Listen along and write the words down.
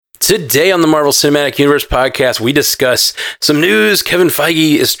Today on the Marvel Cinematic Universe podcast, we discuss some news. Kevin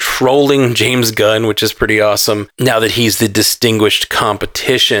Feige is trolling James Gunn, which is pretty awesome now that he's the distinguished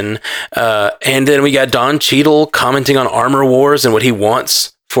competition. And then we got Don Cheadle commenting on Armor Wars and what he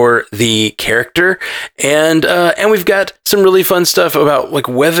wants for the character. And we've got some really fun stuff about like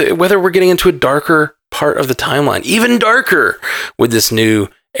whether we're getting into a darker part of the timeline, even darker with this new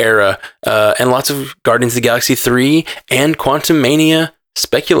era, and lots of Guardians of the Galaxy 3 and Quantumania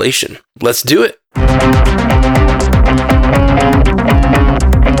speculation. Let's do it.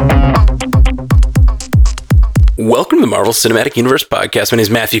 Welcome to the Marvel Cinematic Universe podcast. My name is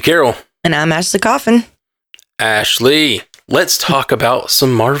Matthew Carroll. And I'm Ashley Coffin. Ashley, let's talk about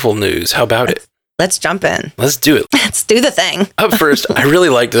some Marvel news. How about it? Let's jump in. Let's do it. Let's do the thing. Up first, I really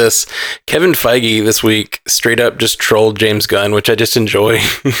like this. Kevin Feige this week straight up just trolled James Gunn, which I just enjoy.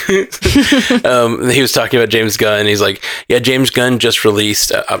 He was talking about James Gunn. He's like, yeah, James Gunn just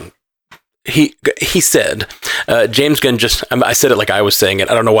released... He said, James Gunn just... I said it like I was saying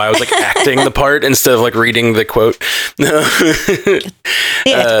it. I don't know why I was like acting the part instead of like reading the quote.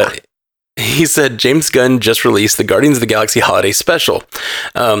 He said James Gunn just released the Guardians of the Galaxy Holiday Special.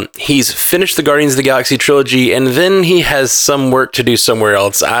 He's finished the Guardians of the Galaxy trilogy, and then he has some work to do somewhere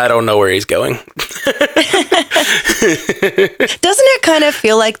else. I don't know where he's going. Doesn't it kind of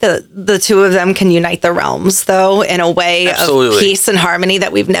feel like the two of them can unite the realms, though, in a way Absolutely. Of peace and harmony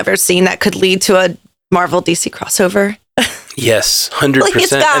that we've never seen that could lead to a Marvel DC crossover? Yes, 100%.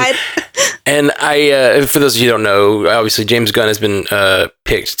 Please, God. And I, for those of you who don't know, obviously James Gunn has been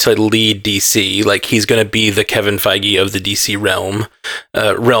picked to lead DC. Like he's going to be the Kevin Feige of the DC realm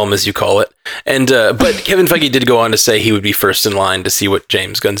as you call it. And but Kevin Feige did go on to say he would be first in line to see what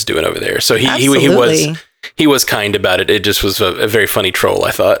James Gunn's doing over there. So he was kind about it. It just was a very funny troll,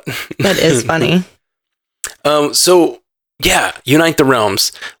 I thought. That is funny. So yeah, unite the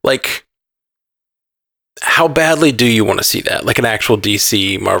realms. Like, how badly do you want to see that? Like an actual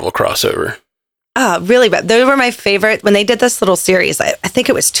DC Marvel crossover? Really bad. They were my favorite. When they did this little series, I think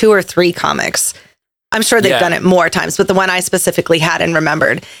it was 2 or 3 comics. I'm sure they've done it more times, but the one I specifically had and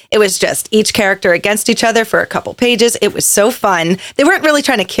remembered, it was just each character against each other for a couple pages. It was so fun. They weren't really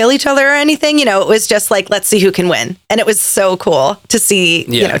trying to kill each other or anything. You know, it was just like, let's see who can win. And it was so cool to see,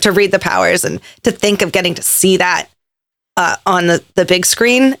 to read the powers and to think of getting to see that on the big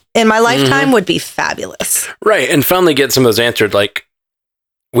screen in my lifetime would be fabulous. Right. And finally get some of those answered. Like,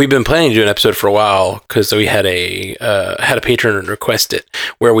 we've been planning to do an episode for a while because we had a patron request it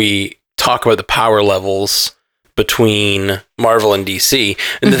where we talk about the power levels between Marvel and DC.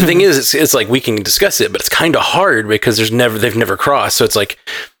 And the thing is, it's like we can discuss it, but it's kind of hard because they've never crossed. So it's like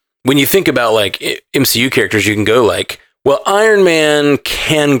when you think about like MCU characters, you can go like, well, Iron Man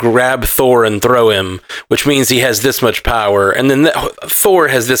can grab Thor and throw him, which means he has this much power. And then Thor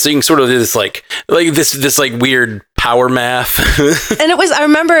has this thing, sort of this like this weird power math. And I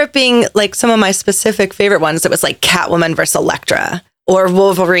remember it being like some of my specific favorite ones. It was like Catwoman versus Elektra or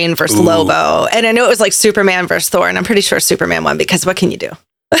Wolverine versus Lobo. And I know it was like Superman versus Thor. And I'm pretty sure Superman won because what can you do?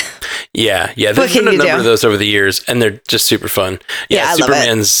 Yeah. There's been a number of those over the years, and they're just super fun. Yeah,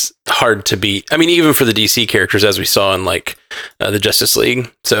 Superman's hard to beat. I mean, even for the DC characters, as we saw in like the Justice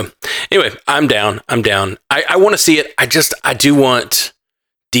League. So anyway, I'm down. I want to see it. I do want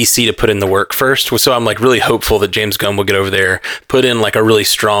DC to put in the work first. So I'm like really hopeful that James Gunn will get over there, put in like a really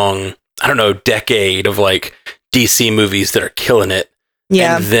strong, I don't know, decade of like DC movies that are killing it.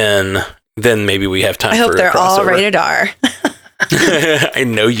 Yeah. And then maybe we have time. I hope they're all rated R. I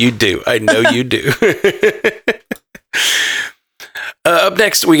know you do. Up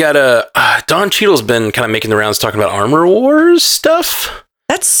next, we got Don Cheadle's been kind of making the rounds talking about Armor Wars stuff.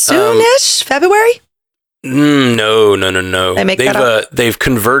 That's soonish, February? No. They've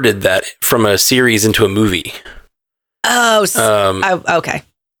converted that from a series into a movie. Oh, okay.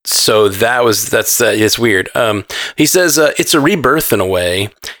 So it's weird. He says it's a rebirth in a way.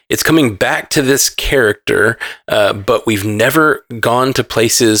 It's coming back to this character, but we've never gone to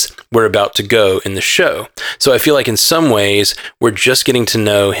places we're about to go in the show. So I feel like in some ways we're just getting to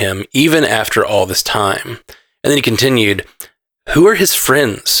know him even after all this time. And then he continued, who are his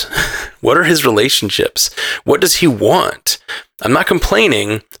friends? What are his relationships? What does he want? I'm not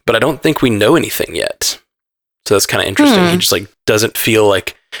complaining, but I don't think we know anything yet. So that's kind of interesting. He just like doesn't feel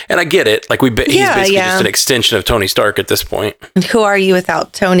like, and I get it. Like he's basically just an extension of Tony Stark at this point. And who are you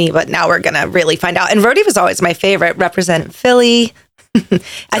without Tony? But now we're going to really find out. And Rhodey was always my favorite, represent Philly. I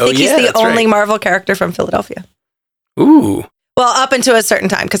think he's the only Marvel character from Philadelphia. Ooh. Well, up until a certain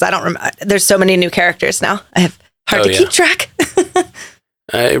time, because I don't remember. There's so many new characters now. I have hard to keep track.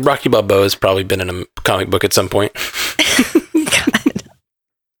 Rocky Balboa has probably been in a comic book at some point. God.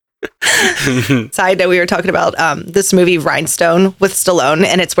 Side note, we were talking about this movie Rhinestone with Stallone,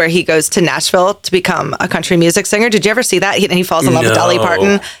 and it's where he goes to Nashville to become a country music singer. Did you ever see that? He falls in love with Dolly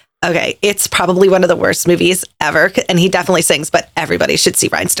Parton. Okay, it's probably one of the worst movies ever, and he definitely sings, but everybody should see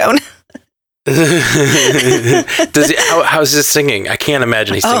Rhinestone. How's his singing? I can't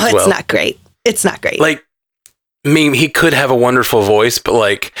imagine he sings well. It's not great. It's not great. Like, I mean, he could have a wonderful voice, but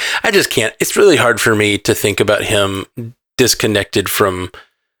like, I just can't. It's really hard for me to think about him disconnected from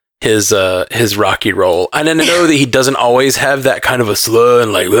his Rocky role. And I know that he doesn't always have that kind of a slow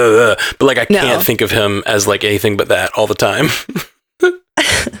and like, blah, blah, but like, I can't think of him as like anything but that all the time.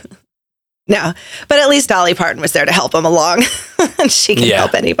 No, but at least Dolly Parton was there to help him along. And she can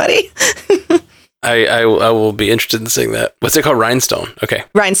help anybody. I will be interested in seeing that. What's it called? Rhinestone. Okay.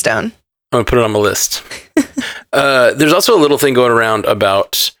 Rhinestone. I'm going to put it on my list. There's also a little thing going around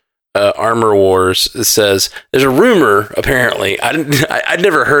about Armor Wars. It says there's a rumor, apparently. I'd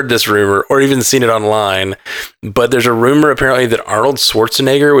never heard this rumor or even seen it online, but there's a rumor apparently that Arnold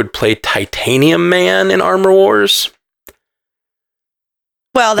Schwarzenegger would play Titanium Man in Armor Wars.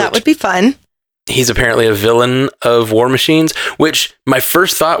 Well, that would be fun. He's apparently a villain of War Machines, which my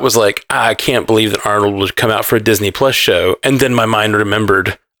first thought was like, I can't believe that Arnold would come out for a Disney Plus show. And then my mind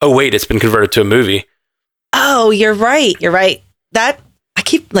remembered, oh, wait, it's been converted to a movie. Oh, you're right. You're right. That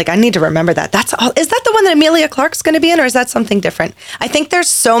I need to remember that. That's all. Is that the one that Emilia Clarke's going to be in, or is that something different? I think there's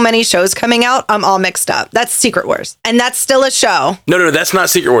so many shows coming out. I'm all mixed up. That's Secret Wars. And that's still a show. No, that's not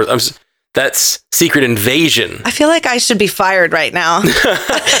Secret Wars. That's Secret Invasion. I feel like I should be fired right now.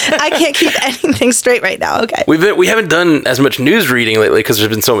 I can't keep anything straight right now. Okay. We haven't done as much news reading lately because there's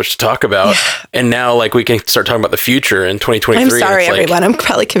been so much to talk about. Yeah. And now like we can start talking about the future in 2023. I'm sorry, everyone. I'm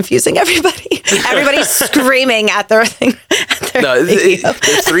probably confusing everybody. Everybody's screaming at their thing.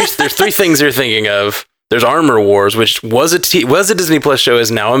 There's three things you're thinking of. There's Armor Wars, which was a Disney Plus show,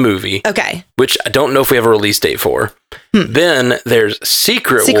 is now a movie. Okay. Which I don't know if we have a release date for. Then there's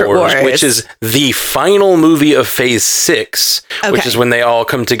Secret Wars, which is the final movie of Phase 6, which is when they all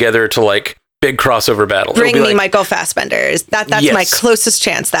come together to like big crossover battle. Bring me Michael Fassbender. That's my closest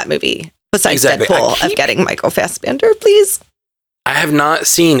chance, that movie, besides Deadpool, of getting Michael Fassbender, please. I have not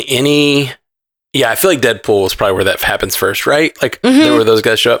seen any. Yeah, I feel like Deadpool is probably where that happens first, right? Like where those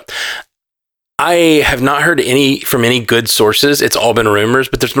guys show up. I have not heard from any good sources. It's all been rumors,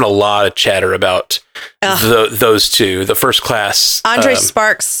 but there's been a lot of chatter about those two, the First Class. Andre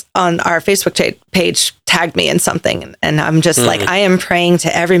Sparks on our Facebook page tagged me in something, and I'm just like, I am praying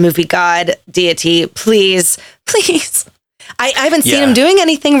to every movie god, deity, please. I haven't seen him doing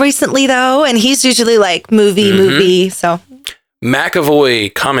anything recently, though, and he's usually like movie, so...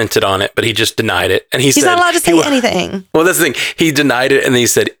 McAvoy commented on it, but he just denied it. And he's not allowed to say anything. Well, that's the thing. He denied it, and then he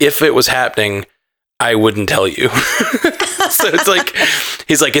said, if it was happening, I wouldn't tell you. So it's like,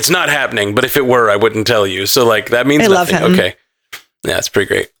 he's like, it's not happening, but if it were, I wouldn't tell you. So like, that means nothing. Love him. Okay. Yeah, it's pretty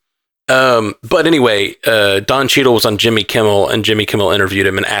great. But anyway, Don Cheadle was on Jimmy Kimmel, and Jimmy Kimmel interviewed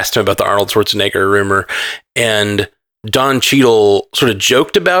him and asked him about the Arnold Schwarzenegger rumor. And Don Cheadle sort of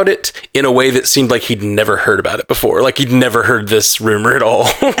joked about it in a way that seemed like he'd never heard about it before. Like he'd never heard this rumor at all.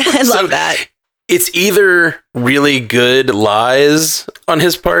 I love that. It's either really good lies on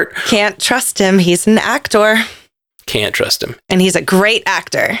his part. Can't trust him. He's an actor. Can't trust him. And he's a great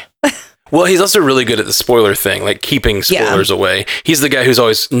actor. Well, he's also really good at the spoiler thing, like keeping spoilers away. He's the guy who's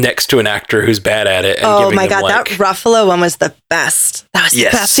always next to an actor who's bad at it. And oh my God, that Ruffalo one was the best. That was the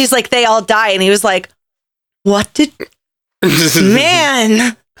best. He's like, they all die. And he was like, what did...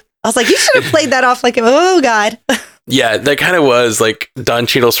 Man. I was like, you should have played that off like, oh God. Yeah, that kind of was like Don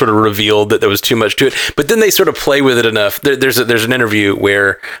Cheadle sort of revealed that there was too much to it, but then they sort of play with it enough. There's an interview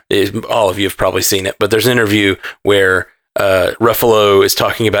where all of you have probably seen it, but there's an interview where Ruffalo is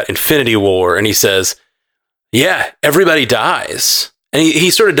talking about Infinity War, and he says, "Yeah, everybody dies," and he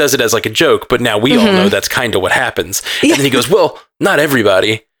sort of does it as like a joke, but now we all know that's kind of what happens. And then he goes, "Well, not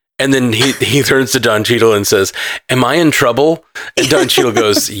everybody." And then he turns to Don Cheadle and says, "Am I in trouble?" And Don Cheadle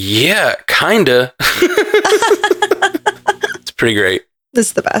goes, "Yeah, kinda." It's pretty great. This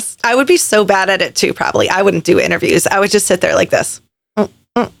is the best. I would be so bad at it too, probably. I wouldn't do interviews. I would just sit there like this. And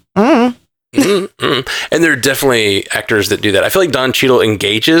there are definitely actors that do that. I feel like Don Cheadle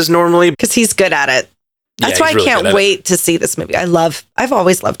engages normally. Because he's good at it. That's why I can't wait to see this movie. I've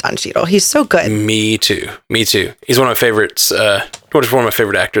always loved Don Cheadle. He's so good. Me too. He's one of my favorites. One of my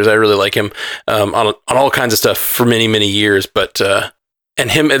favorite actors. I really like him on all kinds of stuff for many, many years. But and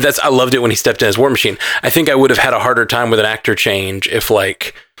him, I loved it when he stepped in as War Machine. I think I would have had a harder time with an actor change if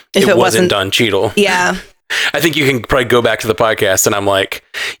it wasn't Don Cheadle. Yeah. I think you can probably go back to the podcast and I'm like,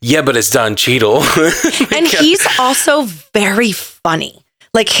 yeah, but it's Don Cheadle. And he's also very funny.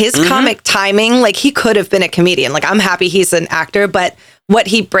 Like his comic timing, like he could have been a comedian. Like I'm happy he's an actor, but what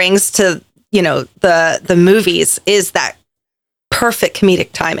he brings to, the movies is that perfect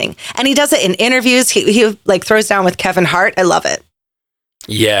comedic timing. And he does it in interviews. He like throws down with Kevin Hart. I love it.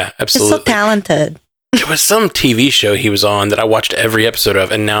 Yeah, absolutely. He's so talented. There was some TV show he was on that I watched every episode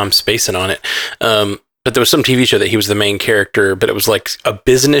of, and now I'm spacing on it. But there was some TV show that he was the main character, but it was like a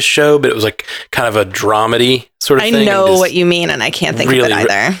business show, but it was like kind of a dramedy sort of thing. I know what you mean, and I can't think of it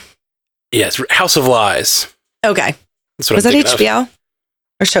either. Yeah, it's House of Lies. Okay. That's what was I'm that HBO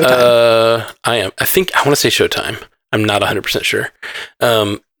or Showtime? I think I want to say Showtime. I'm not 100% sure.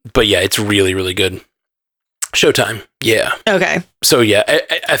 But yeah, it's really, really good. Showtime. Yeah. Okay. So yeah,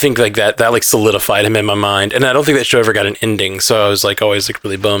 I think like that like solidified him in my mind. And I don't think that show ever got an ending. So I was like always like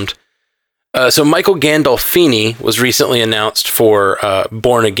really bummed. So Michael Gandolfini was recently announced for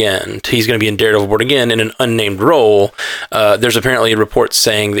Born Again. He's going to be in Daredevil Born Again in an unnamed role. There's apparently reports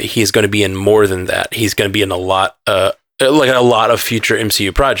saying that he's going to be in more than that. He's going to be in a lot of future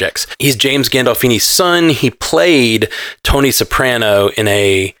MCU projects. He's James Gandolfini's son. He played Tony Soprano in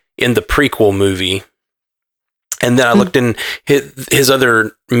the prequel movie. And then I looked in his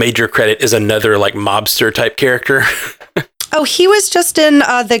other major credit is another like mobster type character. Oh, he was just in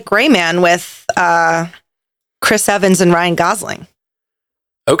The Gray Man with Chris Evans and Ryan Gosling.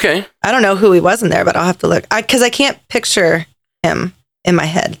 Okay. I don't know who he was in there, but I'll have to look. Because I can't picture him in my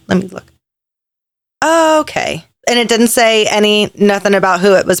head. Let me look. Okay. And it didn't say nothing about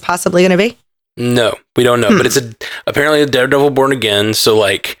who it was possibly going to be? No, we don't know. But it's apparently a Daredevil Born Again. So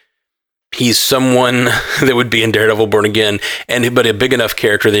like he's someone that would be in Daredevil Born Again, but a big enough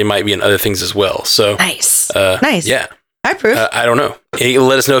character that he might be in other things as well. So nice. Nice. Yeah. I approve. I don't know.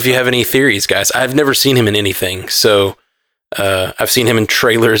 Let us know if you have any theories, guys. I've never seen him in anything. So I've seen him in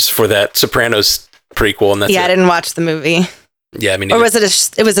trailers for that Sopranos prequel. And that's I didn't watch the movie. Yeah, I mean, or was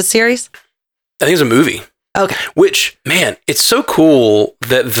it was a series? I think it was a movie. Okay. Which, man, it's so cool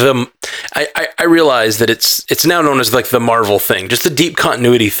that I realize that it's now known as like the Marvel thing. Just the deep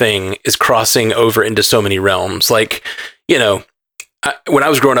continuity thing is crossing over into so many realms. Like, when I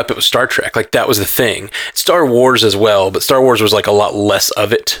was growing up, it was Star Trek. Like that was the thing. Star Wars as well, but Star Wars was like a lot less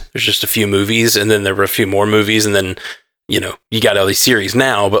of it. There's just a few movies, and then there were a few more movies, and then you got all these series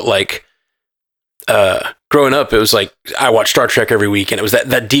now. But like growing up, it was like I watched Star Trek every week, and it was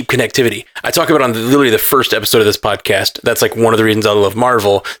that deep connectivity. I talk about on literally the first episode of this podcast. That's like one of the reasons I love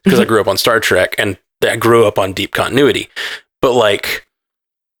Marvel, because I grew up on Star Trek, and I grew up on deep continuity. But like,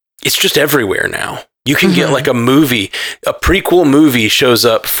 it's just everywhere now. You can get like a prequel movie shows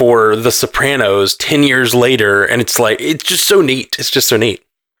up for The Sopranos 10 years later, and it's just so neat. It's just so neat.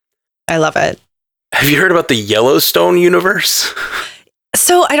 I love it. Have you heard about the Yellowstone universe?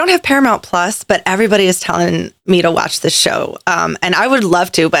 So I don't have Paramount Plus, but everybody is telling me to watch this show. And I would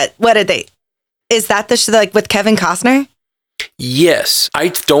love to, but is that the show like with Kevin Costner? Yes. I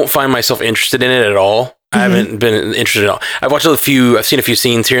don't find myself interested in it at all. I haven't been interested at all. I've seen a few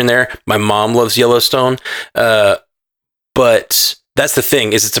scenes here and there. My mom loves Yellowstone. But that's the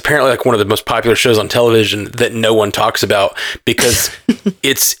thing, is it's apparently like one of the most popular shows on television that no one talks about, because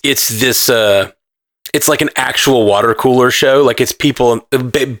it's like an actual water cooler show. Like it's people,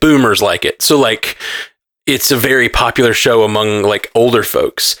 boomers like it. So like it's a very popular show among like older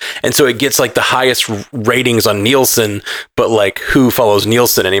folks. And so it gets like the highest ratings on Nielsen, but like who follows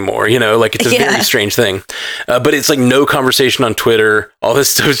Nielsen anymore? Like it's a very strange thing. But it's like no conversation on Twitter. All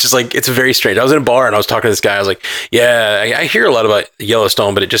this stuff is just like, it's very strange. I was in a bar and I was talking to this guy. I was like, yeah, I hear a lot about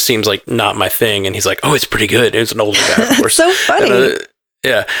Yellowstone, but it just seems like not my thing. And he's like, oh, it's pretty good. It's an older guy, of course. So funny.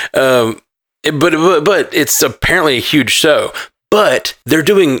 Yeah. But it's apparently a huge show. But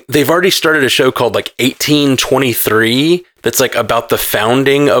they've already started a show called like 1823 that's like about the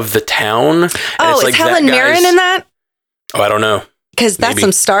founding of the town. Oh, is like Helen Mirren in that? Oh, I don't know. Because that's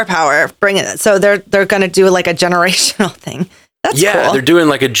some star power. Bringing it. So they're going to do like a generational thing. That's cool. They're doing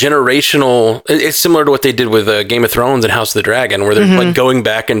like a generational. It's similar to what they did with Game of Thrones and House of the Dragon, where they're like going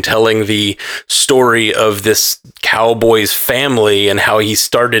back and telling the story of this cowboy's family and how they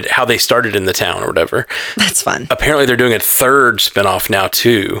started in the town or whatever. That's fun. Apparently, they're doing a third spinoff now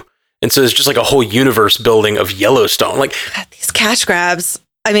too, and so there's just like a whole universe building of Yellowstone. Like God, these cash grabs.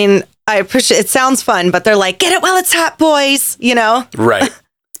 I mean, I appreciate. It sounds fun, but they're like, get it while it's hot, boys. Right.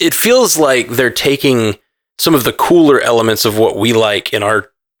 It feels like they're taking some of the cooler elements of what we like in our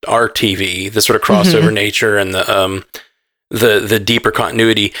TV, the sort of crossover nature and the deeper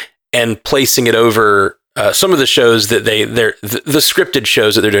continuity, and placing it over some of the shows that the scripted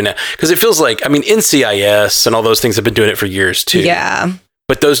shows that they're doing now. Because it feels like, I mean, NCIS and all those things have been doing it for years too. Yeah.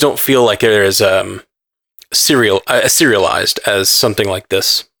 But those don't feel like they're as serialized as something like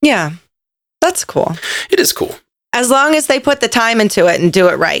this. Yeah, that's cool. It is cool. As long as they put the time into it and do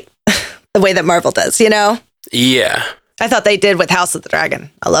it right, the way that Marvel does, Yeah. I thought they did with House of the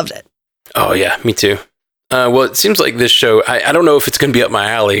Dragon. I loved it. Oh, yeah, me too. Well, it seems like this show, I don't know if it's going to be up my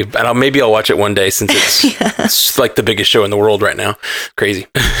alley, but maybe I'll watch it one day since it's like the biggest show in the world right now. Crazy.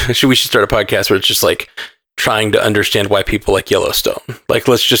 We should start a podcast where it's just like trying to understand why people like Yellowstone. Like,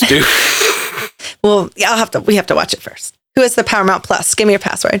 let's just do. Well, yeah, we have to watch it first. Who has the Paramount Plus? Give me your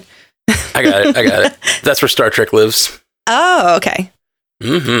password. I got it. That's where Star Trek lives. Oh, okay.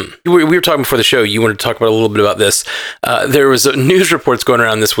 Mm-hmm. We were talking before the show. You wanted to talk about a little bit about this. There was news reports going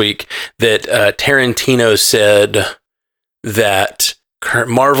around this week that Tarantino said that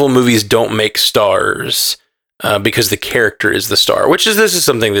Marvel movies don't make stars because the character is the star. This is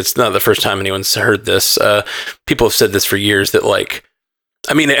something that's not the first time anyone's heard this. People have said this for years. That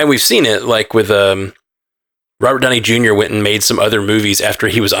and we've seen it like with Robert Downey Jr. went and made some other movies after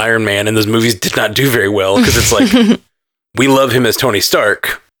he was Iron Man, and those movies did not do very well because it's like. We love him as Tony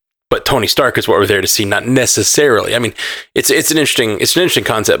Stark, but Tony Stark is what we're there to see, not necessarily. I mean, it's an interesting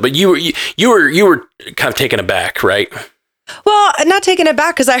concept. But you were kind of taken aback, right? Well, not taken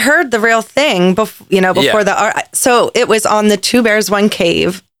aback because I heard the real thing before So it was on the Two Bears One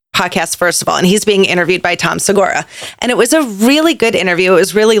Cave podcast, first of all, and he's being interviewed by Tom Segura, and it was a really good interview. It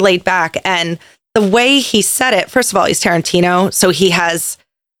was really laid back, and the way he said it. First of all, he's Tarantino, so he has.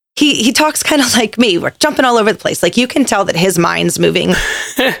 He talks kind of like me. We're jumping all over the place. Like you can tell that his mind's moving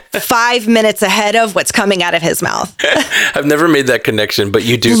 5 minutes ahead of what's coming out of his mouth. I've never made that connection, but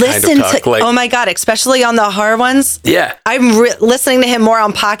you do Listen kind of talk like... Oh my God, especially on the horror ones. Yeah. I'm listening to him more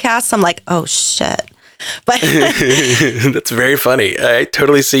on podcasts. I'm like, oh shit. But that's very funny. I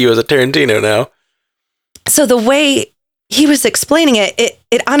totally see you as a Tarantino now. So the way he was explaining it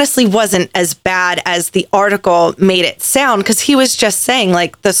honestly wasn't as bad as the article made it sound, because he was just saying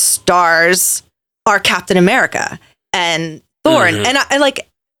like the stars are Captain America and Thor, and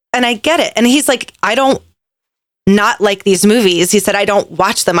I get it. And he's like, I don't not like these movies. He said, I don't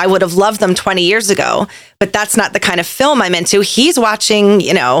watch them. I would have loved them 20 years ago, but that's not the kind of film I'm into. He's watching,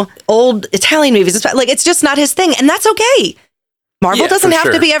 old Italian movies. Like, it's just not his thing. And that's okay. Marvel doesn't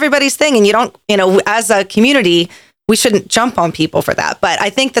have to be everybody's thing. And you don't, as a community, we shouldn't jump on people for that. But I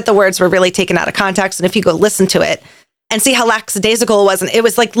think that the words were really taken out of context. And if you go listen to it and see how lackadaisical it was, and it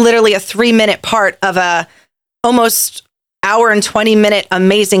was like literally a 3-minute part of a almost hour and 20-minute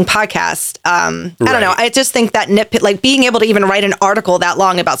amazing podcast. I don't know. I just think that like being able to even write an article that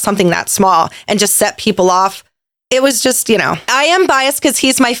long about something that small and just set people off. It was just, I am biased because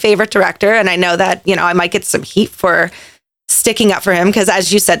he's my favorite director. And I know that, I might get some heat for sticking up for him. Because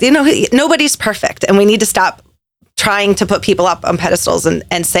as you said, nobody's perfect. And we need to stop trying to put people up on pedestals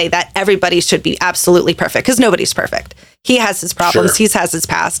and say that everybody should be absolutely perfect, because nobody's perfect. He has his problems. Sure. He has his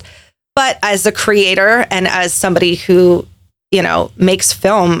past. But as a creator and as somebody who, makes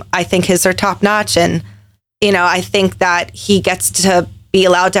film, I think his are top notch. And, I think that he gets to be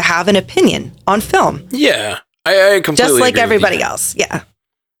allowed to have an opinion on film. Yeah, I completely just like agree everybody with you. else. Yeah.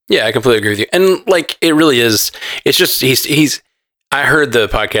 Yeah, I completely agree with you. And like, it really is. It's just, he's, I heard the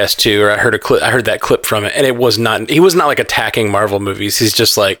podcast too, or I heard that clip from it, and he was not like attacking Marvel movies. He's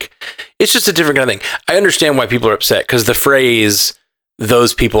just like, it's just a different kind of thing. I understand why people are upset, because the phrase,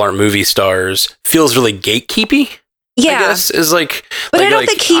 those people aren't movie stars, feels really gatekeepy. Yeah. I guess is like, but I don't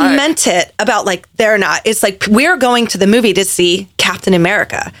think he meant it about like, they're not. It's like, we're going to the movie to see Captain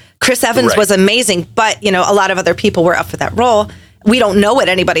America. Chris Evans was amazing, but a lot of other people were up for that role. We don't know what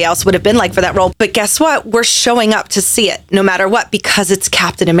anybody else would have been like for that role. But guess what? We're showing up to see it no matter what, because it's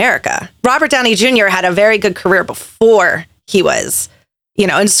Captain America. Robert Downey Jr. had a very good career before he was,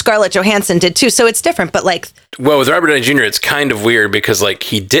 and Scarlett Johansson did too. So it's different. But like, well, with Robert Downey Jr., it's kind of weird because like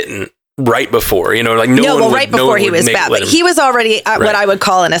he didn't right before, right before he was bad, but he was already what I would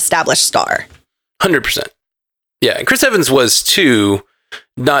call an established star. 100%. Yeah. And Chris Evans was too.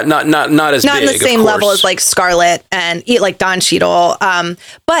 Not as not big, in the same level as like Scarlett and like Don Cheadle,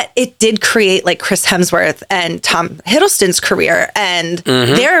 but it did create like Chris Hemsworth and Tom Hiddleston's career, and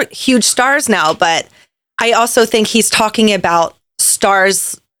they're huge stars now. But I also think he's talking about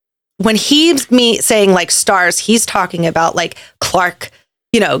stars when he's saying like stars. He's talking about like Clark,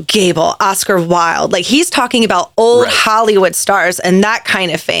 Gable, Oscar Wilde. Like he's talking about old Hollywood stars and that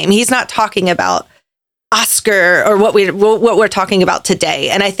kind of fame. He's not talking about Oscar or what we're talking about today.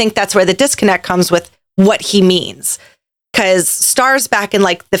 And I think that's where the disconnect comes with what he means. Because stars back in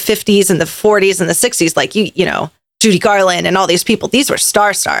like the 50s and the 40s and the 60s, like Judy Garland and all these people, these were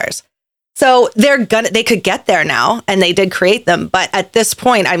stars. So they could get there now, and they did create them. But at this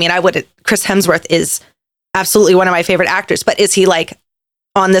point, I mean, Chris Hemsworth is absolutely one of my favorite actors, but is he like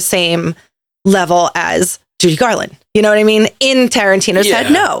on the same level as Judy Garland? You know what I mean? In Tarantino's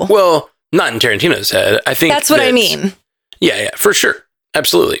head, no. Well, not in Tarantino's head. I think that's what I mean. Yeah, for sure.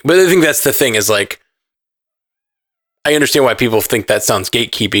 Absolutely. But I think that's the thing is like, I understand why people think that sounds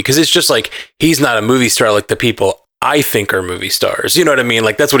gatekeepy, because it's just like, he's not a movie star like the people I think are movie stars. You know what I mean?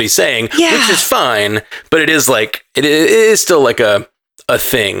 Like, that's what he's saying, which is fine. But it is like, it is still like a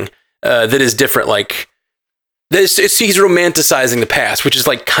thing that is different. Like, he's romanticizing the past, which is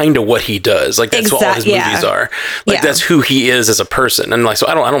like kind of what he does. Like, that's what all his movies are. Like, that's who he is as a person. And like, so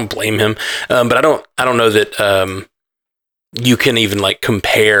I don't blame him. But I don't know that you can even like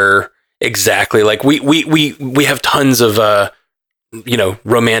compare exactly. Like, we have tons of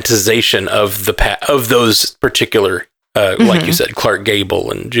romanticization of of those particular like you said, Clark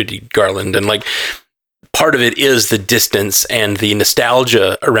Gable and Judy Garland, and like part of it is the distance and the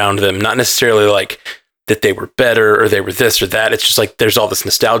nostalgia around them, not necessarily like that they were better or they were this or that. It's just like there's all this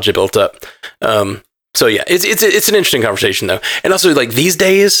nostalgia built up. So yeah, it's an interesting conversation though. And also like these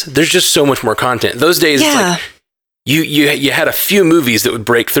days, there's just so much more content. Those days, it's like you had a few movies that would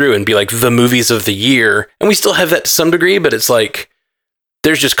break through and be like the movies of the year, and we still have that to some degree, but it's like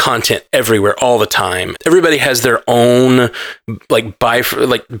there's just content everywhere all the time. Everybody has their own like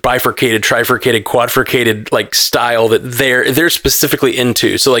bifurcated, trifurcated, quadrificated like style that they're specifically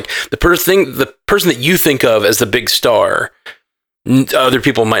into. So like the person that you think of as the big star, other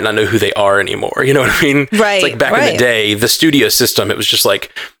people might not know who they are anymore. You know what I mean? Right. It's like back in the day, the studio system, it was just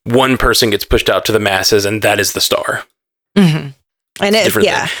like one person gets pushed out to the masses and that is the star. Mm-hmm. And and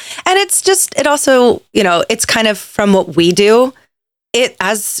it's just, it also, it's kind of from what we do.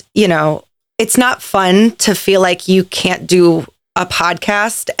 It's not fun to feel like you can't do a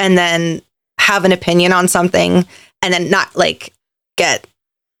podcast and then have an opinion on something and then not like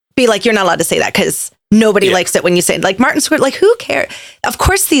be like, you're not allowed to say that because nobody likes it when you say it. Like Martin Scorsese, like who cares? Of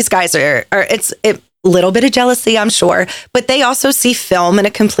course these guys it's a little bit of jealousy, I'm sure, but they also see film in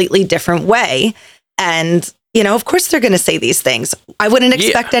a completely different way. And, of course they're going to say these things. I wouldn't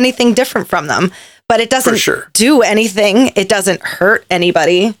expect anything different from them. But it doesn't do anything. It doesn't hurt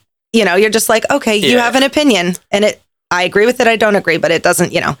anybody. You're just like, okay, you have an opinion and I agree with it. I don't agree, but it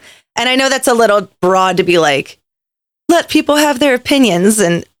doesn't, and I know that's a little broad to be like, let people have their opinions.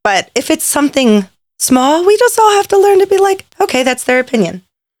 But if it's something small, we just all have to learn to be like, okay, that's their opinion.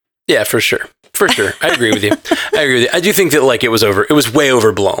 Yeah, for sure. For sure. I agree with you. I do think that like it was way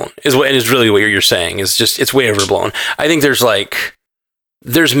overblown is really what you're saying is just, it's way overblown. I think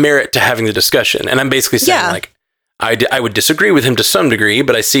there's merit to having the discussion. And I'm basically saying like, I would disagree with him to some degree,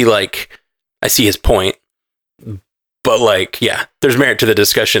 but I see his point, but like, yeah, there's merit to the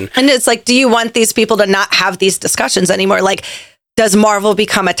discussion. And it's like, do you want these people to not have these discussions anymore? Like, does Marvel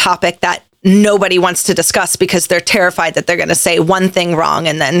become a topic that nobody wants to discuss because they're terrified that they're going to say one thing wrong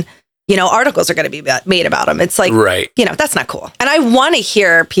and then, articles are going to be made about them. It's like, that's not cool. And I want to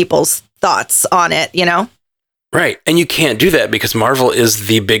hear people's thoughts on it, Right. And you can't do that because Marvel is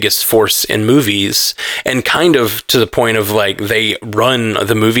the biggest force in movies, and kind of to the point of like they run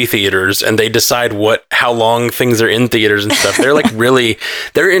the movie theaters and they decide how long things are in theaters and stuff. They're like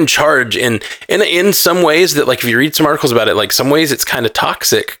they're in charge in some ways that like if you read some articles about it, like some ways it's kind of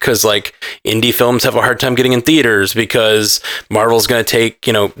toxic because like indie films have a hard time getting in theaters because Marvel's going to take,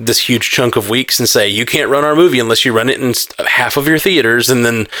 this huge chunk of weeks and say, you can't run our movie unless you run it in half of your theaters. And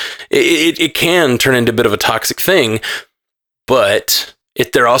then it can turn into a bit of a toxic thing, but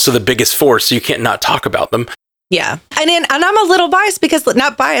they're also the biggest force, so you can't not talk about them. Yeah. And I'm a little biased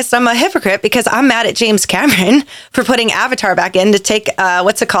not biased, I'm a hypocrite because I'm mad at James Cameron for putting Avatar back in to take,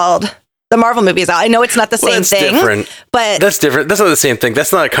 what's it called? The Marvel movies out. I know it's not the same thing, but that's different. That's not the same thing.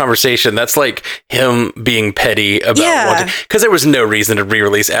 That's not a conversation. That's like him being petty about because there was no reason to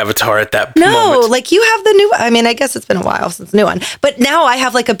re-release Avatar at that moment. No, like you have the new, I guess it's been a while since the new one, but now I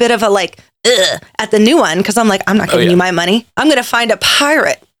have like a bit of a like, at the new one because I'm like, I'm not giving you my money. I'm going to find a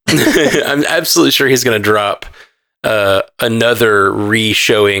pirate. I'm absolutely sure he's going to drop another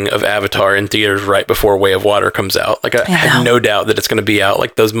re-showing of Avatar in theaters right before Way of Water comes out. Like I have no doubt that it's going to be out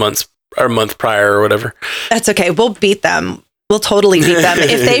like those months or month prior or whatever. That's okay. We'll beat them. We'll totally beat them.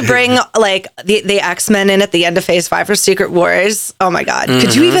 If they bring like the X-Men in at the end of Phase 5 for Secret Wars, oh my God.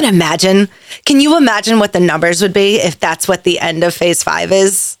 Could you even imagine? Can you imagine what the numbers would be if that's what the end of Phase 5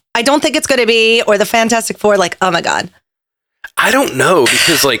 is? I don't think it's going to be, or the Fantastic Four, like, oh my God. I don't know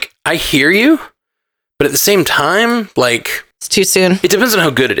because like, I hear you, but at the same time, like. It's too soon. It depends on how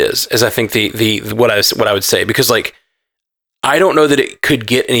good it is, as I think what I would say, because like, I don't know that it could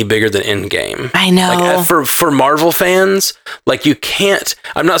get any bigger than Endgame. I know. Like, for Marvel fans, like, you can't,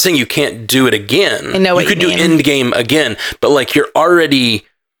 I'm not saying you can't do it again. I know what you could you do mean. Endgame again, but like, you're already,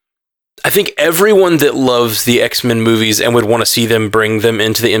 I think everyone that loves the X-Men movies and would want to see them bring them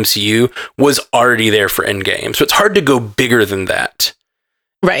into the MCU was already there for Endgame. So it's hard to go bigger than that.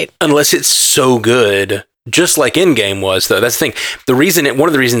 Right. Unless it's so good, just like Endgame was, though. That's the thing. One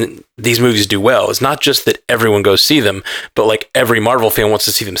of the reasons these movies do well is not just that everyone goes see them, but like every Marvel fan wants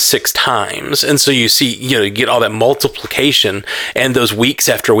to see them 6 times. And so you see, you get all that multiplication and those weeks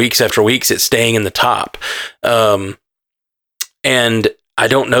after weeks after weeks, it's staying in the top. And I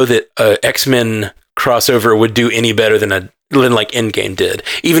don't know that X-Men crossover would do any better than like Endgame did.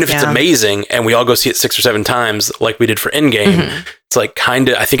 Even if it's amazing and we all go see it 6 or 7 times like we did for Endgame, it's like kind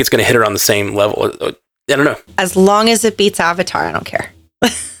of, I think it's going to hit it on the same level. I don't know. As long as it beats Avatar, I don't care.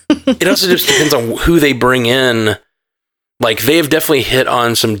 It also just depends on who they bring in. Like, they have definitely hit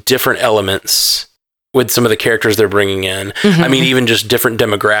on some different elements with some of the characters they're bringing in. I mean, even just different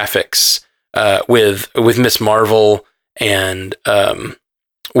demographics with Miss Marvel and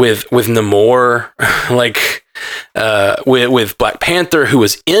with Namor, like with Black Panther, who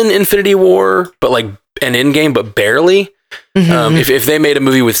was in Infinity War, but like an Endgame, but barely. If they made a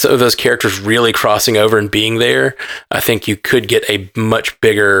movie with some of those characters really crossing over and being there, I think you could get a much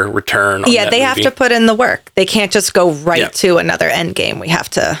bigger return. On they have to put in the work. They can't just go right to another Endgame. We have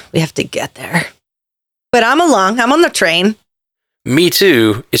to get there. But I'm on the train. Me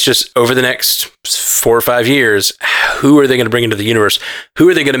too. It's just over the next 4 or 5 years, who are they going to bring into the universe? Who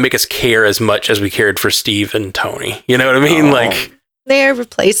are they going to make us care as much as we cared for Steve and Tony? You know what I mean? Like, they're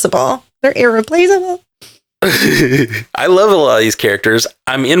replaceable. They're irreplaceable. I love a lot of these characters.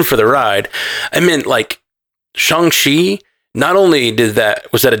 I'm in for the ride. I mean, like, Shang-Chi, not only was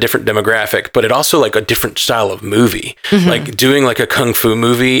that a different demographic, but it also like a different style of movie. Like doing like a kung fu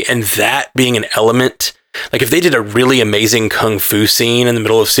movie and that being an element. Like, if they did a really amazing kung fu scene in the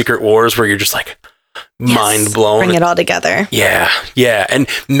middle of Secret Wars where you're just like mind blown. Bring it all together. Yeah. And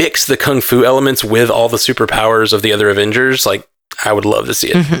mix the kung fu elements with all the superpowers of the other Avengers. Like, I would love to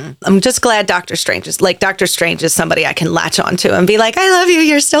see it. I'm just glad Doctor Strange is somebody I can latch onto and be like, I love you.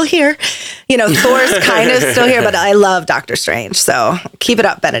 You're still here. Thor's kind of still here, but I love Doctor Strange. So keep it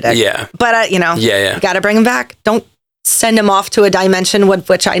up, Benedict. Yeah. But, you got to bring him back. Don't send him off to a dimension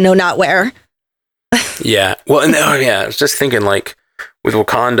which I know not where. Yeah. Well, and I was just thinking, like, with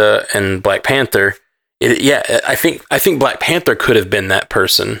Wakanda and Black Panther, I think Black Panther could have been that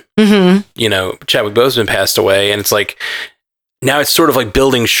person. Chadwick Boseman passed away, and it's like, now it's sort of like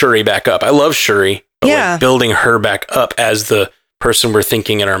building Shuri back up. I love Shuri, but like building her back up as the person we're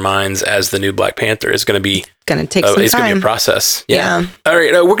thinking in our minds as the new Black Panther is going to be going to take some time. It's going to be a process. Yeah. All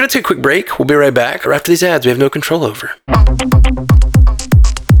right, we're going to take a quick break. We'll be right back. Or after these ads, we have no control over.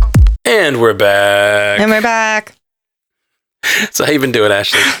 And we're back. So how you been doing,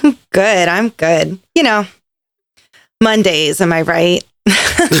 Ashley? Good. I'm good. Mondays, am I right?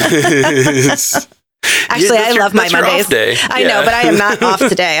 Actually, I love my Mondays. I know, but I am not off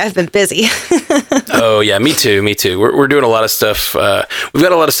today. I've been busy. Oh yeah, me too. We're doing a lot of stuff. We've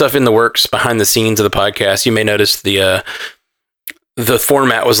got a lot of stuff in the works behind the scenes of the podcast. You may notice the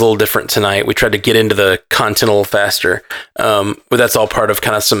format was a little different tonight. We tried to get into the content a little faster. But that's all part of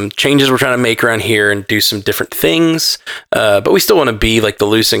kind of some changes we're trying to make around here and do some different things. But we still want to be like the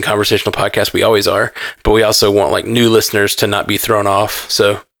loose and conversational podcast we always are. But we also want like new listeners to not be thrown off.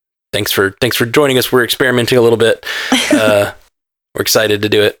 So thanks for joining us. We're experimenting a little bit. We're excited to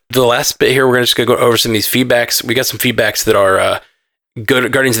do it. The last bit here, we're just going to go over some of these feedbacks. We got some feedbacks that are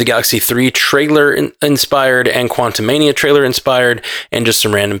Guardians of the Galaxy 3 trailer inspired and Quantumania trailer inspired, and just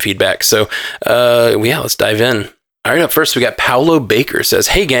some random feedback. So, let's dive in. All right, up first, we got Paolo Baker says,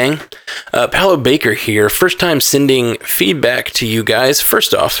 "Hey gang, Paolo Baker here. First time sending feedback to you guys.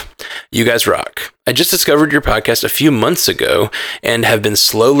 First off, you guys rock. I just discovered your podcast a few months ago and have been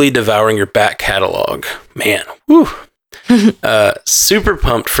slowly devouring your back catalog. Man, whew. Super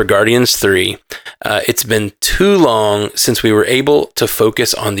pumped for Guardians 3. It's been too long since we were able to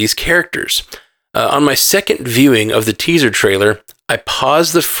focus on these characters. On my second viewing of the teaser trailer, I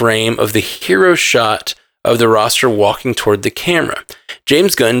paused the frame of the hero shot of the roster walking toward the camera.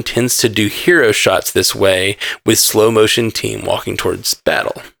 James Gunn tends to do hero shots this way with slow motion team walking towards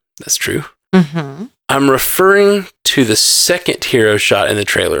battle. That's true. Mm-hmm. I'm referring to the second hero shot in the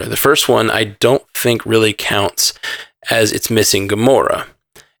trailer. The first one I don't think really counts as it's missing Gamora,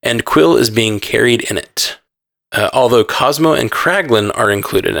 and Quill is being carried in it, although Cosmo and Kraglin are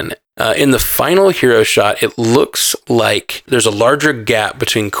included in it. In the final hero shot, it looks like there's a larger gap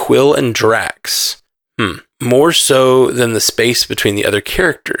between Quill and Drax. More so than the space between the other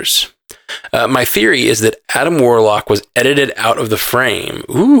characters. My theory is that Adam Warlock was edited out of the frame.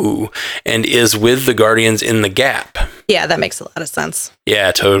 Ooh. And is with the Guardians in the gap. Yeah, that makes a lot of sense.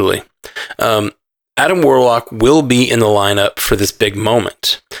 Yeah, totally. Adam Warlock will be in the lineup for this big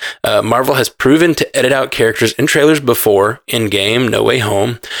moment. Marvel has proven to edit out characters in trailers before, in-game, No Way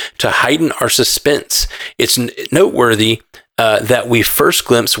Home, to heighten our suspense. It's noteworthy that we first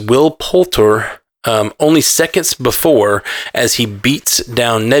glimpse Will Poulter only seconds before as he beats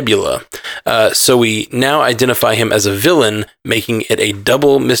down Nebula. So we now identify him as a villain, making it a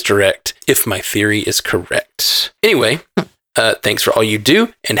double misdirect, if my theory is correct. Anyway, thanks for all you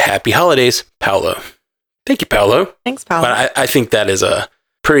do, and happy holidays, Paolo. Thank you, Paolo. Thanks, Paolo. I think that is a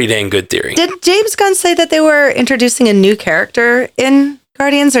pretty dang good theory. Did James Gunn say that they were introducing a new character in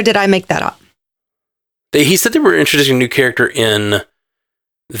Guardians, or did I make that up? He said they were introducing a new character in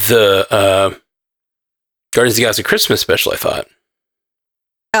the Guardians of the Galaxy Christmas special, I thought.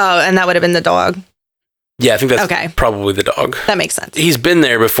 Oh, and that would have been the dog. Yeah, I think that's probably the dog. That makes sense. He's been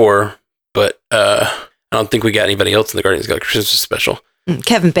there before, but I don't think we got anybody else in the Guardians of the Galaxy Christmas special.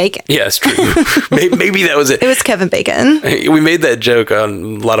 Kevin Bacon. Yeah, it's true. Maybe that was it. It was Kevin Bacon. We made that joke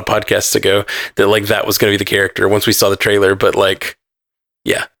on a lot of podcasts ago that like that was going to be the character once we saw the trailer, but like,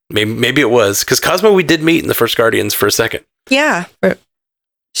 yeah, maybe it was because Cosmo we did meet in the first Guardians for a second. Yeah,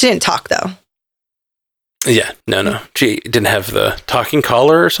 she didn't talk though. Yeah, no, she didn't have the talking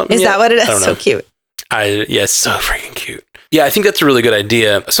collar or something. Is that what it is? So cute. Yeah, so freaking cute. Yeah, I think that's a really good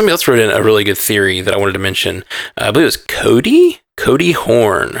idea. Somebody else wrote in a really good theory that I wanted to mention. I believe it was Cody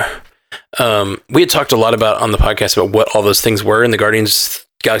Horn. We had talked a lot about on the podcast about what all those things were in the Guardians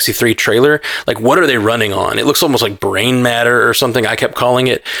Galaxy 3 trailer. Like, what are they running on? It looks almost like brain matter or something. I kept calling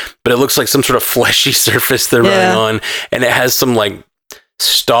it, but it looks like some sort of fleshy surface they're running on, and it has some like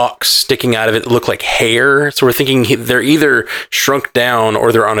stalks sticking out of it that look like hair. So we're thinking they're either shrunk down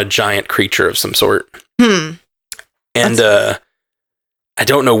or they're on a giant creature of some sort. And I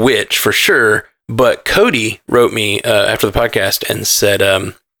don't know which for sure, but Cody wrote me after the podcast and said,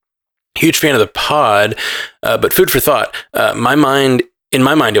 huge fan of the pod, but food for thought. In my mind,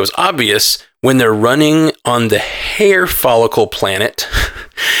 it was obvious when they're running on the hair follicle planet.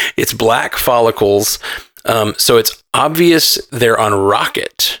 It's black follicles. So it's obvious they're on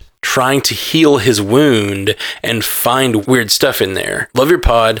Rocket trying to heal his wound and find weird stuff in there. Love your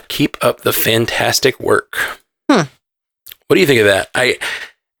pod. Keep up the fantastic work. What do you think of that? I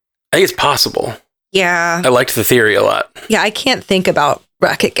think it's possible. Yeah. I liked the theory a lot. Yeah, I can't think about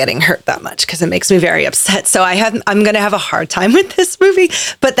Rocket getting hurt that much because it makes me very upset. So I'm going to have a hard time with this movie,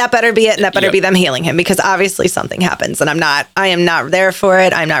 but that better be it. And that better be them healing him because obviously something happens and I am not there for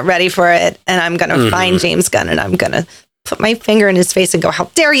it. I'm not ready for it. And I'm going to find James Gunn and I'm going to put my finger in his face and go,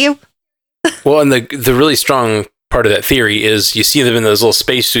 how dare you? Well, and the really strong part of that theory is you see them in those little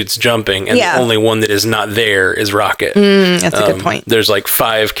spacesuits jumping, and the only one that is not there is Rocket. That's a good point. There's like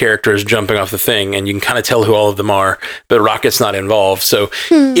 5 characters jumping off the thing, and you can kind of tell who all of them are, but Rocket's not involved. So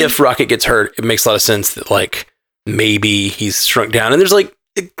if Rocket gets hurt, it makes a lot of sense that like maybe he's shrunk down. And there's like,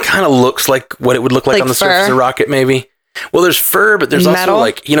 it kind of looks like what it would look like on the surface of Rocket, maybe. Well, there's fur, but there's also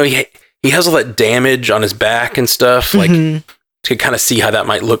like, you know, he has all that damage on his back and stuff. Like, to kind of see how that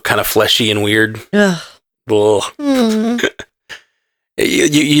might look kind of fleshy and weird.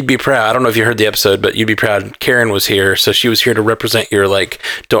 You'd be proud. I don't know if you heard the episode, but you'd be proud. Karen was here, so she was here to represent your like,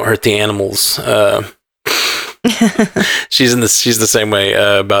 don't hurt the animals. She's the same way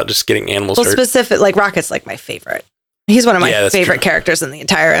about just getting animals hurt. Specific, like Rocket's like my favorite. He's one of my favorite characters in the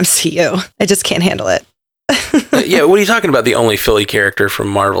entire MCU. I just can't handle it. Yeah, what are you talking about? The only Philly character from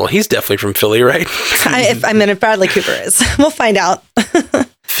Marvel? He's definitely from Philly, right? If Bradley Cooper is, we'll find out.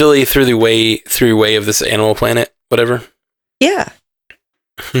 Philly through way of this animal planet, whatever. Yeah,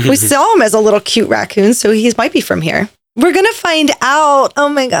 we saw him as a little cute raccoon, so he might be from here. We're gonna find out. Oh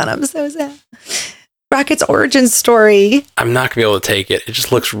my god, I'm so sad. Rocket's origin story. I'm not gonna be able to take it. It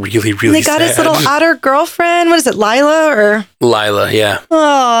just looks really, really sad. They got his little otter girlfriend. What is it, Lila? Yeah.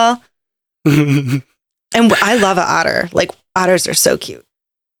 Aww. And I love an otter. Like, otters are so cute.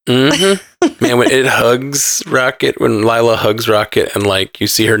 Mm-hmm. Man, when it hugs Rocket, when Lila hugs Rocket and like you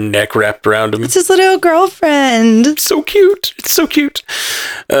see her neck wrapped around him. It's his little girlfriend. It's so cute. It's so cute.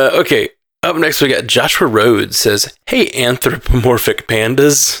 Okay, up next we got Joshua Rhodes says, "Hey, anthropomorphic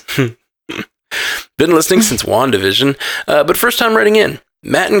pandas." Been listening since WandaVision, but first time writing in.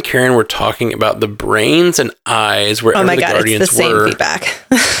 Matt and Karen were talking about the brains and eyes wherever the Guardians it's the same feedback.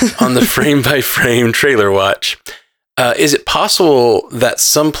 On the frame-by-frame trailer watch. Is it possible that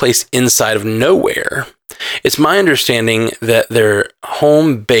someplace inside of nowhere, It's my understanding that their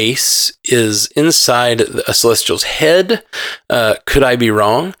home base is inside a Celestial's head. Could I be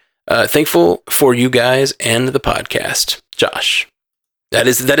wrong? Thankful for you guys and the podcast. Josh. That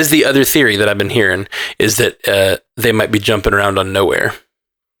is the other theory that I've been hearing, is that they might be jumping around on nowhere.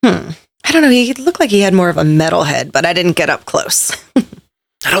 I don't know. He looked like he had more of a metal head, but I didn't get up close.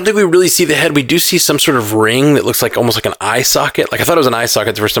 I don't think we really see the head. We do see some sort of ring that looks like almost like an eye socket. Like, I thought it was an eye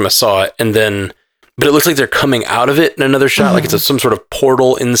socket the first time I saw it, but it looks like they're coming out of it in another shot. Like it's some sort of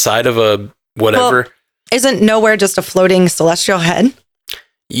portal inside of a whatever. Well, isn't nowhere just a floating celestial head?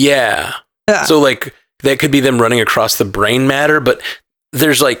 Yeah. So like that could be them running across the brain matter, but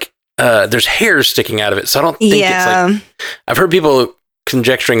there's like there's hairs sticking out of it. So I don't think it's like, I've heard people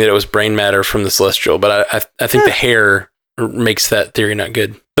conjecturing that it was brain matter from the Celestial, but I think the hair makes that theory not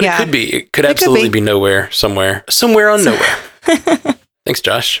good. But it could be. It could absolutely be nowhere, somewhere on nowhere. Thanks,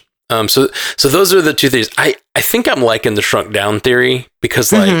 Josh. So those are the two theories. I think I'm liking the shrunk down theory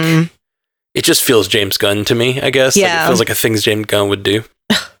because like it just feels James Gunn to me, I guess. Yeah. Like, it feels like a things James Gunn would do.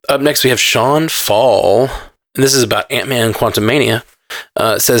 Up next, we have Sean Fall, and this is about Ant-Man Quantumania.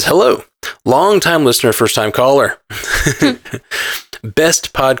 Says, hello, long-time listener, first-time caller.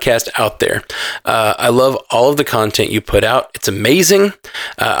 Best podcast out there. I love all of the content you put out. It's amazing.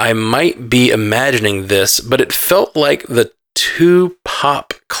 I might be imagining this, but it felt like the two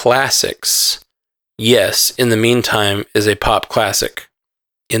pop classics. Yes, In the Meantime is a pop classic.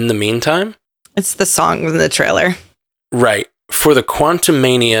 In the Meantime? It's the song in the trailer. Right. For the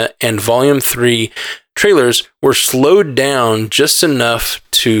Quantumania and Volume 3 trailers were slowed down just enough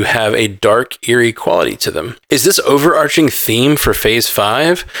to have a dark, eerie quality to them. Is this overarching theme for Phase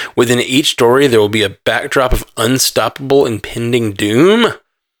 5? Within each story, there will be a backdrop of unstoppable impending doom?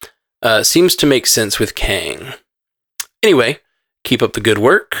 Seems to make sense with Kang. Anyway, keep up the good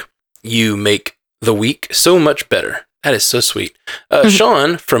work. You make the week so much better. That is so sweet.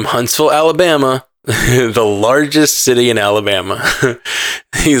 Sean from Huntsville, Alabama. The largest city in Alabama.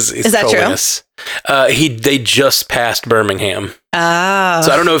 He's is that true? Us. They just passed Birmingham. Oh.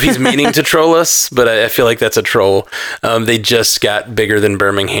 So I don't know if he's meaning to troll us, but I feel like that's a troll. They just got bigger than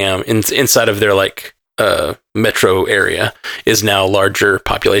Birmingham. Inside of their like metro area is now larger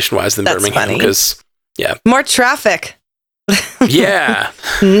population wise than Birmingham. Funny. Because more traffic. Yeah.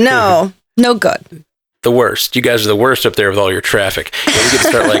 No good. The worst. You guys are the worst up there with all your traffic. We get to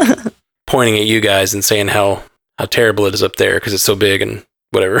start like pointing at you guys and saying how terrible it is up there because it's so big and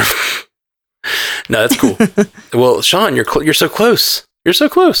whatever. No, that's cool. Well, Sean, you're so close. You're so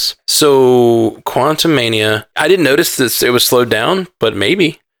close. So Quantumania, I didn't notice that it was slowed down, but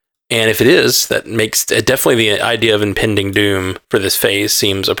maybe. And if it is, that makes definitely the idea of impending doom for this phase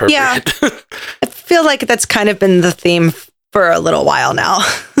seems appropriate. Yeah. I feel like that's kind of been the theme for a little while now.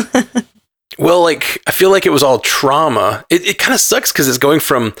 Well, like, I feel like it was all trauma. It kind of sucks because it's going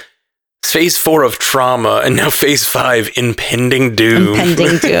from Phase 4 of trauma and now Phase 5 impending doom.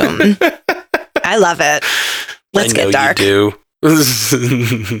 Impending doom. I love it. Let's get dark. You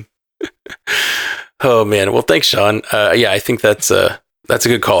do. Oh man. Well, thanks, Sean. I think that's a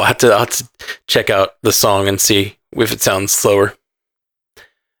good call. I'll have to check out the song and see if it sounds slower.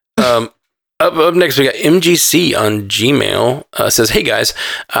 Up next, we got MGC on Gmail. Says, hey guys,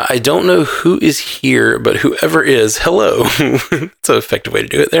 I don't know who is here, but whoever is, hello. That's an effective way to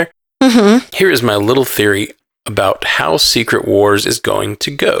do it there. Mm-hmm. Here is my little theory about how Secret Wars is going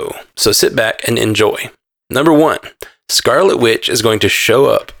to go. So sit back and enjoy. Number 1, Scarlet Witch is going to show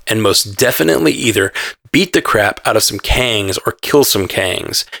up and most definitely either beat the crap out of some Kangs or kill some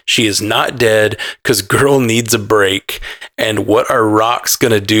Kangs. She is not dead because girl needs a break. And what are rocks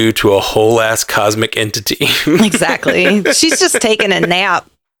going to do to a whole ass cosmic entity? Exactly. She's just taking a nap.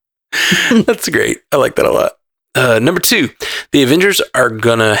 That's great. I like that a lot. Number 2, the Avengers are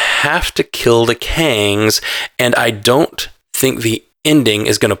gonna have to kill the Kangs, and I don't think the ending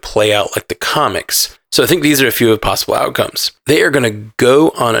is gonna play out like the comics. So I think these are a few of possible outcomes. They are gonna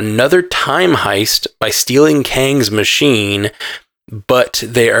go on another time heist by stealing Kang's machine, but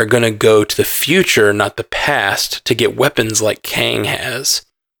they are gonna go to the future, not the past, to get weapons like Kang has.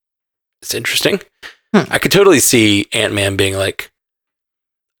 It's interesting. I could totally see Ant-Man being like,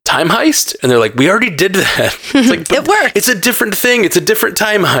 time heist? And they're like, we already did that. It's like, it worked. It's a different thing. It's a different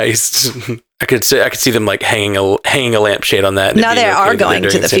time heist. I could see them like hanging a lampshade on that. Now they are going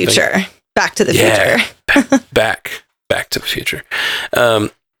to the future. Thing. Back to the future. back to the future.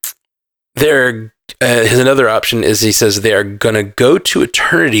 His another option is he says they are going to go to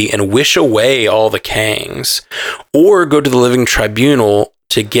eternity and wish away all the Kangs, or go to the living tribunal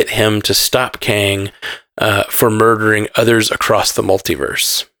to get him to stop Kang for murdering others across the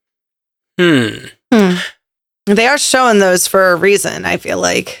multiverse. They are showing those for a reason, I feel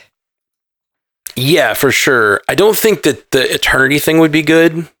like. Yeah, for sure. I don't think that the eternity thing would be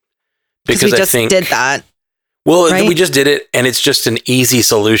good because we just did that. Well, right? We just did it, and it's just an easy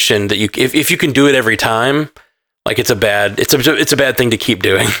solution that if you can do it every time, like it's a bad thing to keep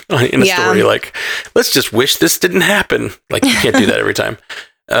doing in a story. Like, let's just wish this didn't happen. Like, you can't do that every time.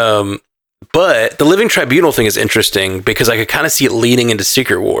 But the Living Tribunal thing is interesting because I could kind of see it leading into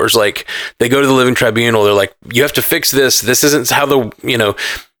Secret Wars. Like, they go to the Living Tribunal, they're like, you have to fix this. This isn't how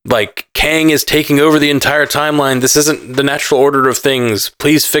like Kang is taking over the entire timeline. This isn't the natural order of things.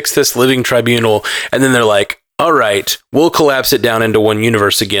 Please fix this, Living Tribunal. And then they're like, all right, we'll collapse it down into one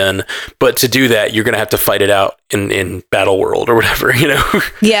universe again. But to do that, you're going to have to fight it out in Battle World or whatever,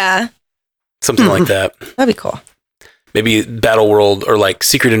 Yeah. Something like that. That'd be cool. Maybe Battle World or like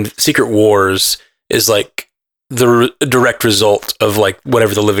Secret Wars is like the direct result of like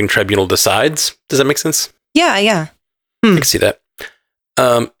whatever the Living Tribunal decides. Does that make sense? Yeah, yeah. I can see that.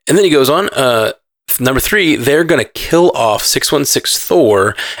 And then he goes on. Number 3, they're going to kill off 616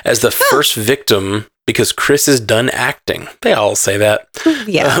 Thor as the first victim because Chris is done acting. They all say that.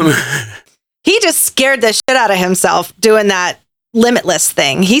 Yeah. He just scared the shit out of himself doing that Limitless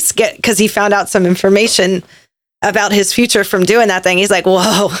thing. He's scared because he found out some information about his future from doing that thing. He's like,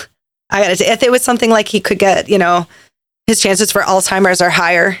 whoa, if it was something like he could get, his chances for Alzheimer's are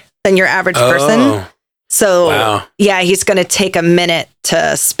higher than your average person. So yeah, he's going to take a minute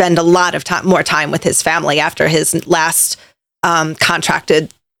to spend a lot of more time with his family after his last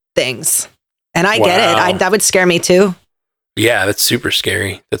contracted things. And I get it. That would scare me too. Yeah, that's super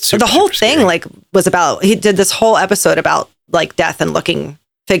scary. The whole thing was about, he did this whole episode about like death and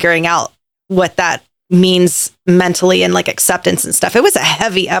figuring out what that means mentally and like acceptance and stuff. It was a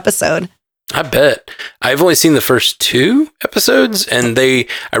heavy episode. I bet. I've only seen the first 2 episodes, and I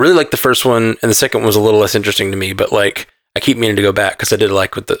really liked the first one, and the second one was a little less interesting to me. But like, I keep meaning to go back because I did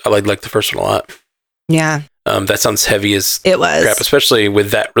like the first one a lot. Yeah. That sounds heavy as it was, crap, especially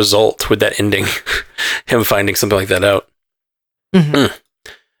with that result, with that ending, him finding something like that out.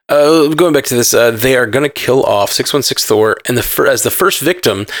 Going back to this, they are going to kill off 616 Thor and as the first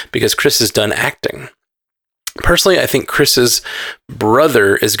victim because Chris is done acting. Personally, I think Chris's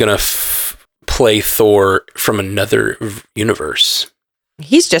brother is going to play Thor from another universe.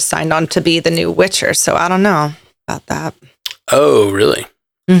 He's just signed on to be the new Witcher, so I don't know about that. Oh, really?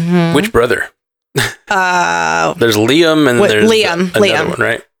 Mm-hmm. Which brother? There's Liam and there's another one,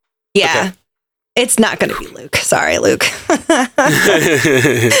 right? Yeah. Okay. It's not going to be Luke. Sorry, Luke.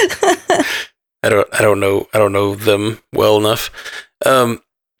 I don't know them well enough.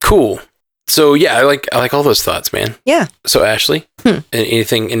 Cool. So yeah, I like all those thoughts, man. Yeah. So Ashley,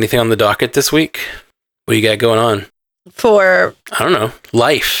 anything on the docket this week? What do you got going on? For I don't know,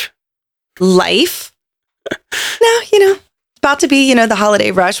 life. No, about to be, the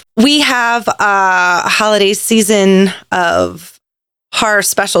holiday rush. We have a holiday season of horror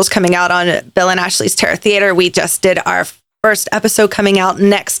specials coming out on Bill and Ashley's Terror Theater. We just did our first episode coming out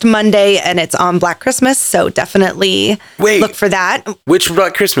next Monday, and it's on Black Christmas, so definitely look for that. Which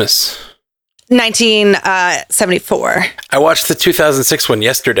Black Christmas? 1974. I watched the 2006 one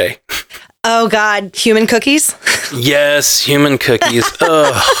yesterday. Oh God, Human Cookies? Yes, Human Cookies.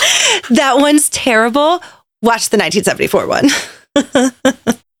 That one's terrible. Watch the 1974 one.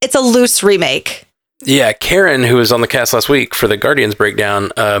 It's a loose remake. Yeah, Karen, who was on the cast last week for the Guardians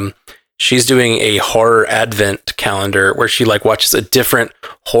breakdown, she's doing a horror advent calendar where she watches a different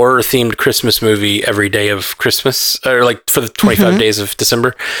horror themed Christmas movie every day of Christmas, or for the 25 days of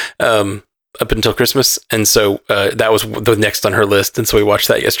December, up until Christmas. And so that was the next on her list. And so we watched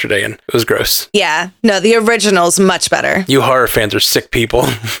that yesterday and it was gross. Yeah, no, the original's much better. You horror fans are sick people.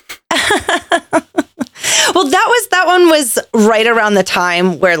 Well, that one was right around the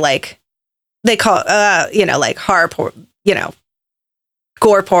time where they call horror porn,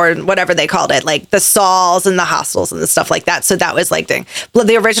 gore porn, whatever they called it, like the Sauls and the Hostels and the stuff like that. So that was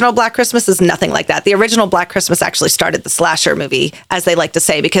the original Black Christmas is nothing like that. The original Black Christmas actually started the slasher movie, as they like to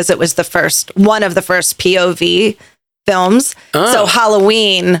say, because it was one of the first POV films. Oh. So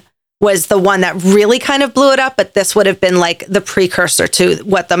Halloween was the one that really kind of blew it up, but this would have been the precursor to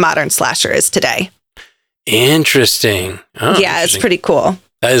what the modern slasher is today. Interesting. Oh, yeah, it's pretty cool.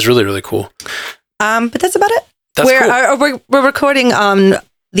 That is really, really cool. But that's about it. That's cool. We're recording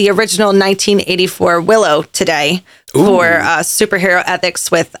the original 1984 Willow today. Ooh. For Superhero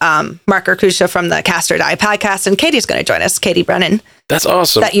Ethics with Mark Urkusha from the Cast or Die podcast, and Katie's going to join us. Katie Brennan. That's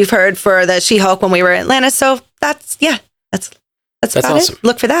awesome. That you've heard for the She-Hulk when we were in Atlanta. So that's awesome. About it.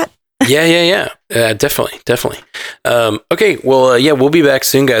 Look for that. Yeah. Definitely. Okay, well, we'll be back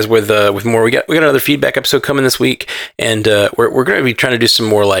soon, guys, with more. We got another feedback episode coming this week, and we're going to be trying to do some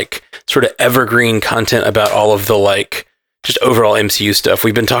more like sort of evergreen content about all of the like just overall MCU stuff.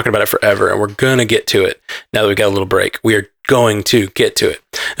 We've been talking about it forever, and we're gonna get to it now that we got a little break. We are going to get to it.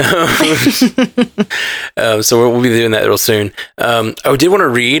 So we'll be doing that real soon. I did want to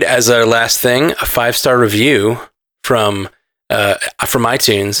read as our last thing a 5-star review from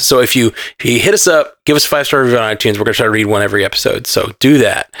iTunes. So if you hit us up, give us a 5-star review on iTunes, we're going to try to read one every episode. So do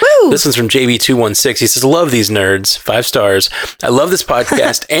that. Woo! This one's from JB216. He says, love these nerds. 5 stars. I love this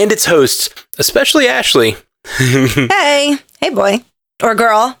podcast and its hosts, especially Ashley. Hey boy or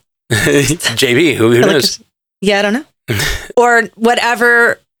girl. JB, who knows? Yeah, I don't know. Or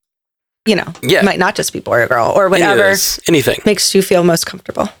whatever, Yeah. It might not just be boy or girl or whatever. Anything. Makes you feel most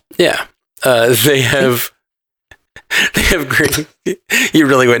comfortable. Yeah. They have great. You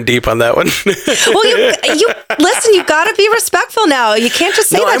really went deep on that one. Well, you listen. You got to be respectful now. You can't just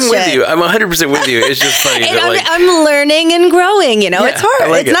say that. I'm with you. I'm 100% with you. It's just funny. And that, I'm learning and growing. It's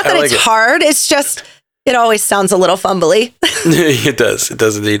hard. Like it's not that it's hard. It's just it always sounds a little fumbly. It does. It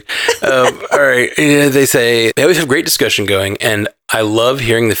does indeed. All right. They say they always have great discussion going, and I love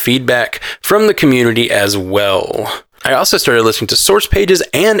hearing the feedback from the community as well. I also started listening to Source Pages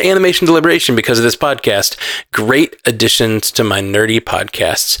and Animation Deliberation because of this podcast. Great additions to my nerdy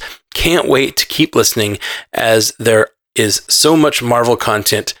podcasts. Can't wait to keep listening as there is so much Marvel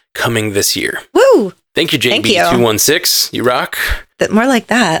content coming this year. Woo! Thank you, JB216. You rock. More like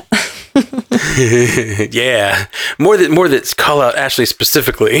that. Yeah. More that call out Ashley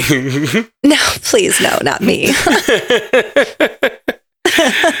specifically. No, please, no, not me.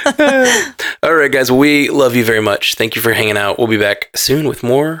 All right, guys. We love you very much. Thank you for hanging out. We'll be back soon with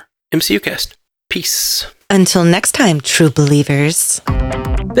more MCU Cast. Peace. Until next time, true believers.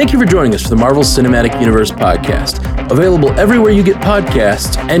 Thank you for joining us for the Marvel Cinematic Universe podcast. Available everywhere you get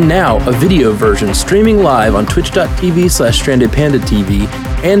podcasts, and now a video version streaming live on twitch.tv/strandedpandatv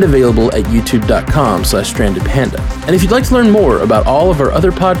and available at youtube.com/strandedpanda. And if you'd like to learn more about all of our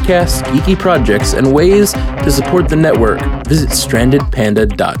other podcasts, geeky projects, and ways to support the network, visit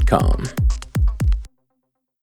strandedpanda.com.